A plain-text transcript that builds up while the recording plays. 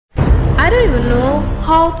I don't even know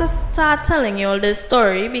how to start telling you all this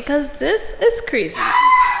story because this is crazy.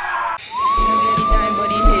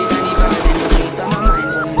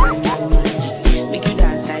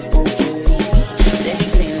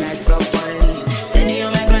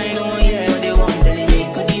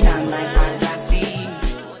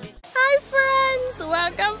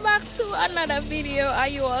 Another video. Are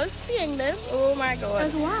you all seeing this? Oh my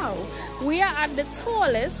god, wow, we are at the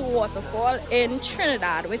tallest waterfall in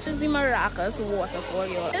Trinidad, which is the Maracas waterfall,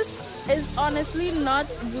 y'all. This is honestly not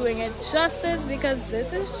doing it justice because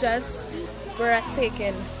this is just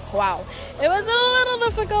breathtaking. Wow, it was a little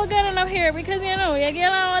difficult getting up here because you know you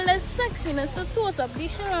get all this sexiness to toss up the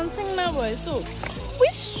hill and thing now, boy. So we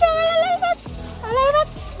struggled a little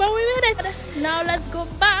bit, but we made it. Now let's go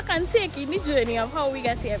back and take in the journey of how we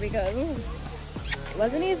got here because it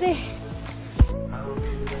wasn't easy.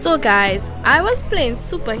 So guys, I was playing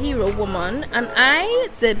superhero woman and I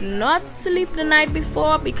did not sleep the night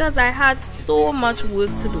before because I had so much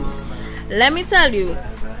work to do. Let me tell you,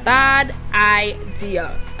 bad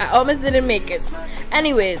idea. I almost didn't make it.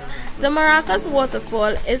 Anyways, the Maracas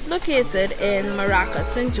waterfall is located in Maracas,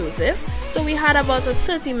 St. Joseph. So we had about a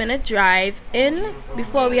 30-minute drive in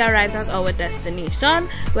before we arrived at our destination,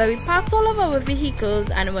 where we parked all of our vehicles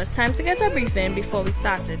and it was time to get a briefing before we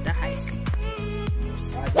started the hike.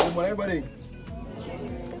 Good morning everybody.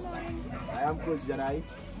 I am Coach Jedi.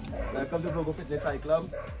 Welcome to Brogo Fitness Hike Club.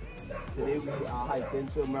 Today we are hiking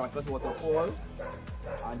to Maracas Waterfall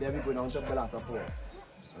and then we're going down to Waterfall.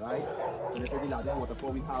 Right? So this is the largest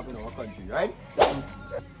waterfall we have in our country, right?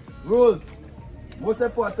 Rules. Most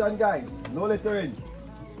important, guys, no littering.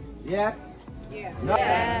 Yeah? Yeah. No.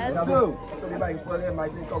 Yes. So be mindful there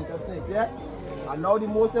might encounter snakes, yeah? And now the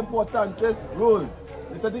most important rule.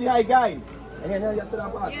 Listen to the high guide. And then you to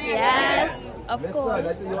that part. Yes, of course.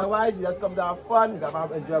 Listen, otherwise we just come to have fun, we have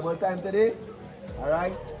an enjoyable time today.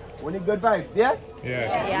 Alright? Only good vibes, yeah?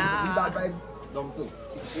 Yeah. Bad vibes, don't so.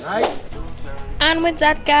 Right? And with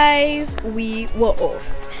that, guys, we were off.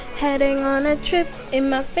 Heading on a trip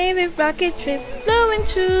in my favorite rocket trip, blowing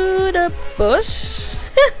through the bush.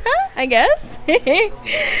 I guess.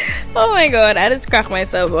 Oh my god, I just cracked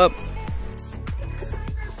myself up.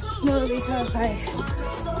 No, because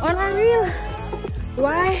on a reel.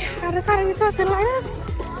 Why? I decided we started like this.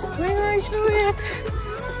 We ain't reached nowhere yet.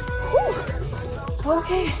 Whew.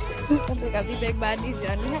 Okay. I think I'll be big bad DJ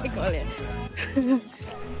and I call it.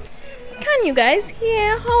 Can you guys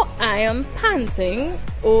hear how I am panting?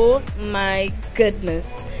 Oh my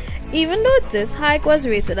goodness. Even though this hike was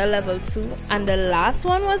rated a level 2 and the last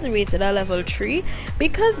one was rated a level 3,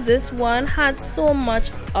 because this one had so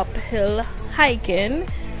much uphill hiking,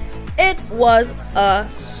 it was a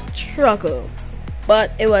struggle.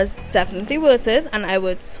 But it was definitely worth it and I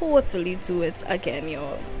would totally do it again,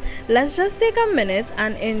 y'all. Let's just take a minute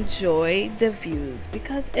and enjoy the views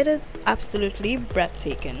because it is absolutely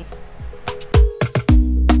breathtaking.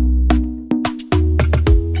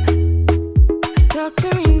 Talk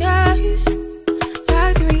to me nice,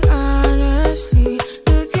 talk to me honestly.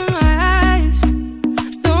 Look in my eyes,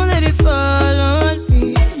 don't let it fall on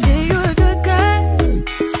me. Say you're a good guy,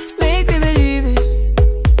 make me believe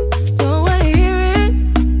it. Don't wanna hear it,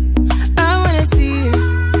 I wanna see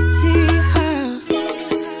how.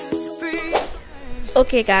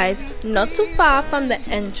 Okay guys, not too far from the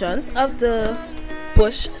entrance of the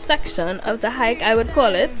bush section of the hike, I would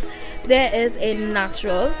call it, there is a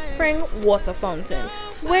natural spring water fountain,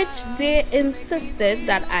 which they insisted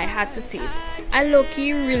that I had to taste. I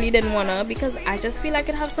low-key really didn't wanna because I just feel like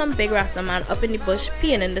I'd have some big rasta man up in the bush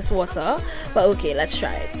peeing in this water, but okay, let's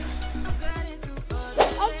try it. It's normal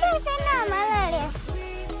earlier.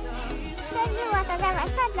 The water never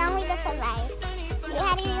shut down with the survive. We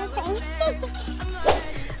had a real thing.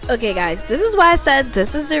 Okay guys, this is why I said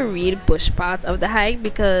this is the real bush part of the hike,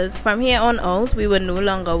 because from here on out we were no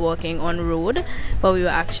longer walking on road, but we were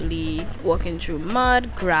actually walking through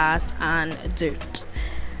mud, grass and dirt.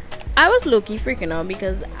 I was low-key freaking out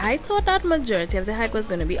because I thought that majority of the hike was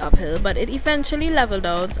going to be uphill, but it eventually leveled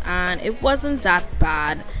out and it wasn't that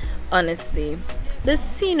bad, honestly. The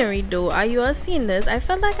scenery though, are you all seeing this? I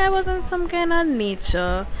felt like I was in some kind of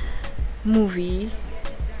nature movie.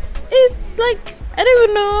 It's like, I don't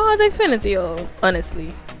even know how to explain it to you,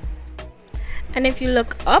 honestly. And if you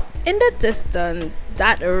look up in the distance,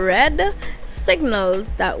 that red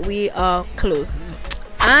signals that we are close.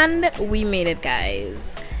 And we made it,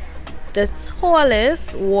 guys. The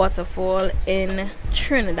tallest waterfall in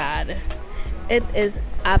Trinidad. It is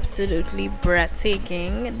absolutely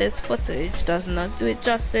breathtaking. This footage does not do it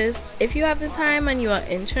justice. If you have the time and you are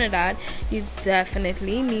in Trinidad, you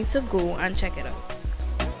definitely need to go and check it out.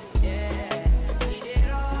 Yeah.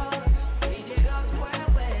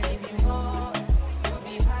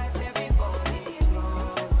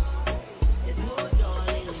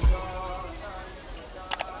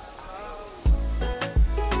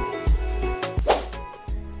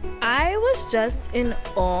 was just in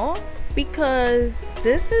awe because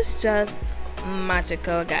this is just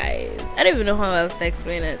magical, guys. I don't even know how else to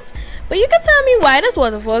explain it. But you can tell me why this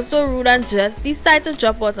waterfall is so rude and just decide to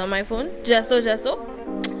drop water on my phone. Just so.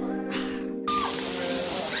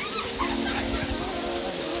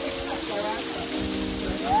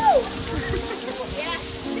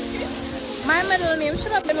 My middle name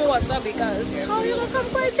should have been Water because how you gonna come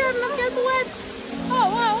quite here and not get wet? Oh,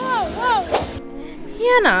 wow.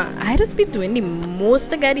 Yeah, nah, I just be doing the most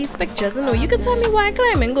to get these pictures. You know, you can tell me why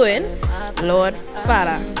climbing going. Lord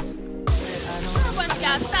Father.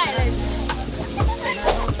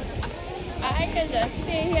 I can just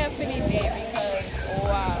stay here for the day because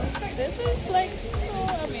wow, this is like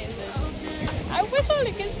so amazing. I wish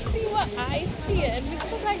only could see what I see it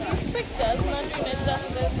because like these pictures not doing it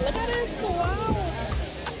justice. Look at this, wow.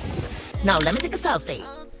 Now let me take a selfie.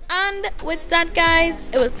 And with that, guys,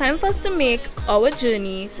 it was time for us to make our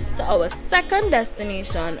journey to our second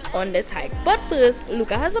destination on this hike. But first,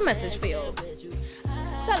 Luca has a message for you.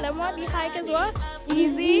 Tell them what the hike is what?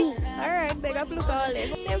 Easy. Alright, big up Luca.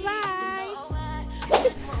 Say bye.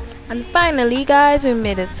 And finally, guys, we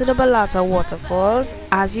made it to the Balata waterfalls,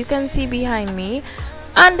 as you can see behind me.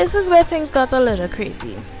 And this is where things got a little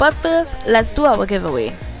crazy. But first, let's do our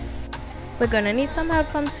giveaway. We're gonna need some help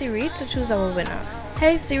from Siri to choose our winner.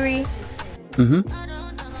 Hey Siri.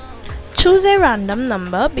 Choose a random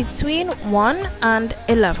number between 1 and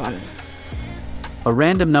 11. A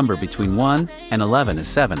random number between 1 and 11 is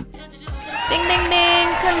 7. Ding ding ding!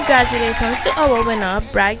 Congratulations to our winner,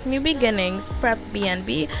 Bright New Beginnings Prep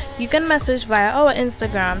BNB. You can message via our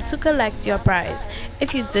Instagram to collect your prize.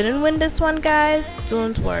 If you didn't win this one, guys,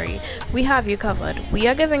 don't worry. We have you covered. We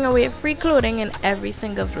are giving away free clothing in every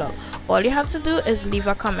single vlog. All you have to do is leave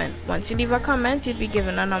a comment. Once you leave a comment, you'd be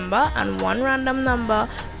given a number and one random number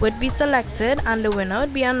would be selected and the winner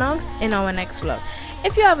would be announced in our next vlog.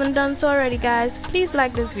 If you haven't done so already, guys, please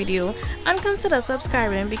like this video and consider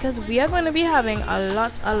subscribing because we are going to be having a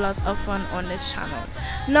lot of fun on this channel.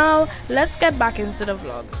 Now, let's get back into the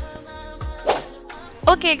vlog.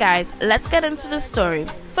 Okay guys, let's get into the story.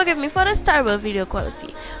 Forgive me for this terrible video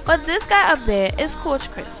quality, but this guy up there is Coach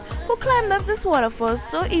Chris, who climbed up this waterfall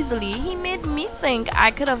so easily he made me think I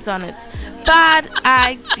could have done it. Bad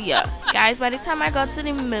idea. Guys, by the time I got to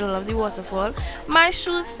the middle of the waterfall, my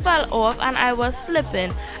shoes fell off and I was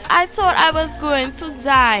slipping. I thought I was going to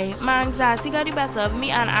die. My anxiety got the better of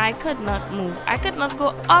me and I could not move. I could not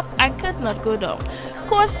go up, I could not go down.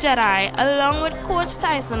 Coach Jedi, along with Coach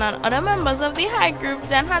Tyson and other members of the high group,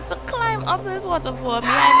 then had to climb up this waterfall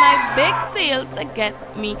behind my big tail to get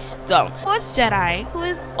me down. Coach Jedi, who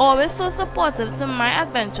is always so supportive to my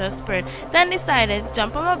adventurous spirit, then decided,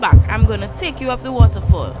 jump on my back, I'm gonna take you up the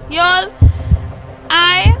waterfall. Y'all,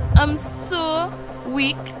 I am so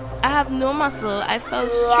weak. I have no muscle. I fell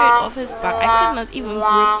straight off his back. I could not even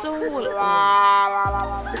grip the hole.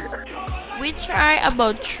 We tried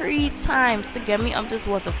about 3 times to get me up this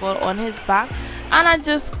waterfall on his back and I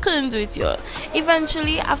just couldn't do it, y'all.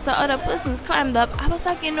 Eventually, after other persons climbed up, I was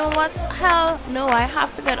like, you know what? Hell no, I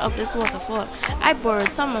have to get up this waterfall. I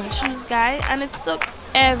borrowed someone's shoes, guys, and it took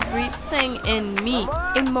everything in me.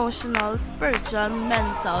 Emotional, spiritual,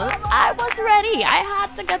 mental. I was ready. I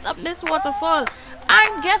had to get up this waterfall.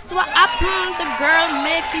 And guess what happened? The girl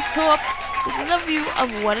make it up. This is a view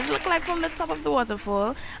of what it looked like from the top of the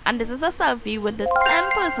waterfall, and this is a selfie with the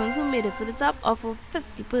 10 persons who made it to the top of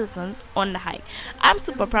 50 persons on the hike. I'm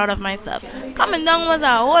super proud of myself. Coming down was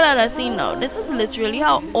a whole other scene now. This is literally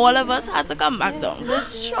how all of us had to come back down. The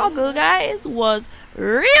struggle, guys, was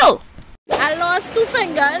real. I lost 2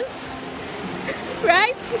 fingers,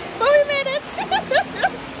 right? But we made it.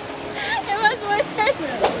 It was worth it.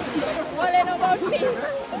 All in about me.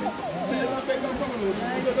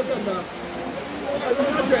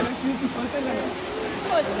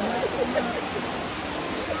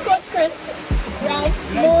 Coach Chris, right?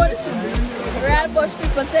 Mood, real bush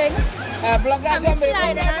people thing. I'm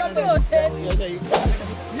sliding and floating.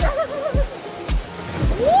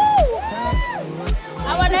 Woo! I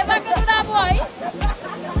will never go to that boy.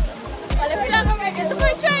 Well, if you don't make it, the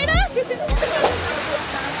boy try that.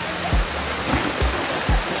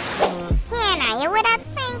 Hannah, you would have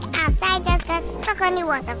think after I just got stuck on the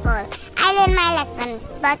waterfall, I learned my lesson,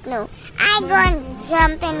 but no. I go and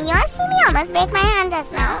jump in. You see me almost break my hand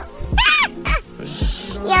just now.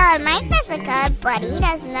 Y'all, my physical body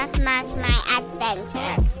does not match my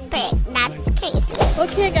adventurous spirit. That's crazy.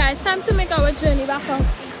 Okay guys, time to make our journey back out.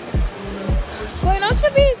 Going out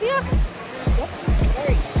should be easier.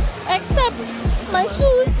 Except my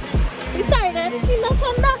shoes decided he not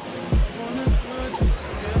on that.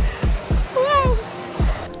 Wow.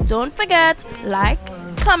 Don't forget, like,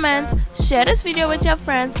 comment, share this video with your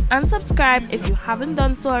friends, and subscribe if you haven't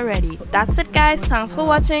done so already. That's it guys, thanks for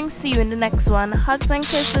watching, see you in the next one. Hugs and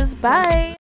kisses, bye.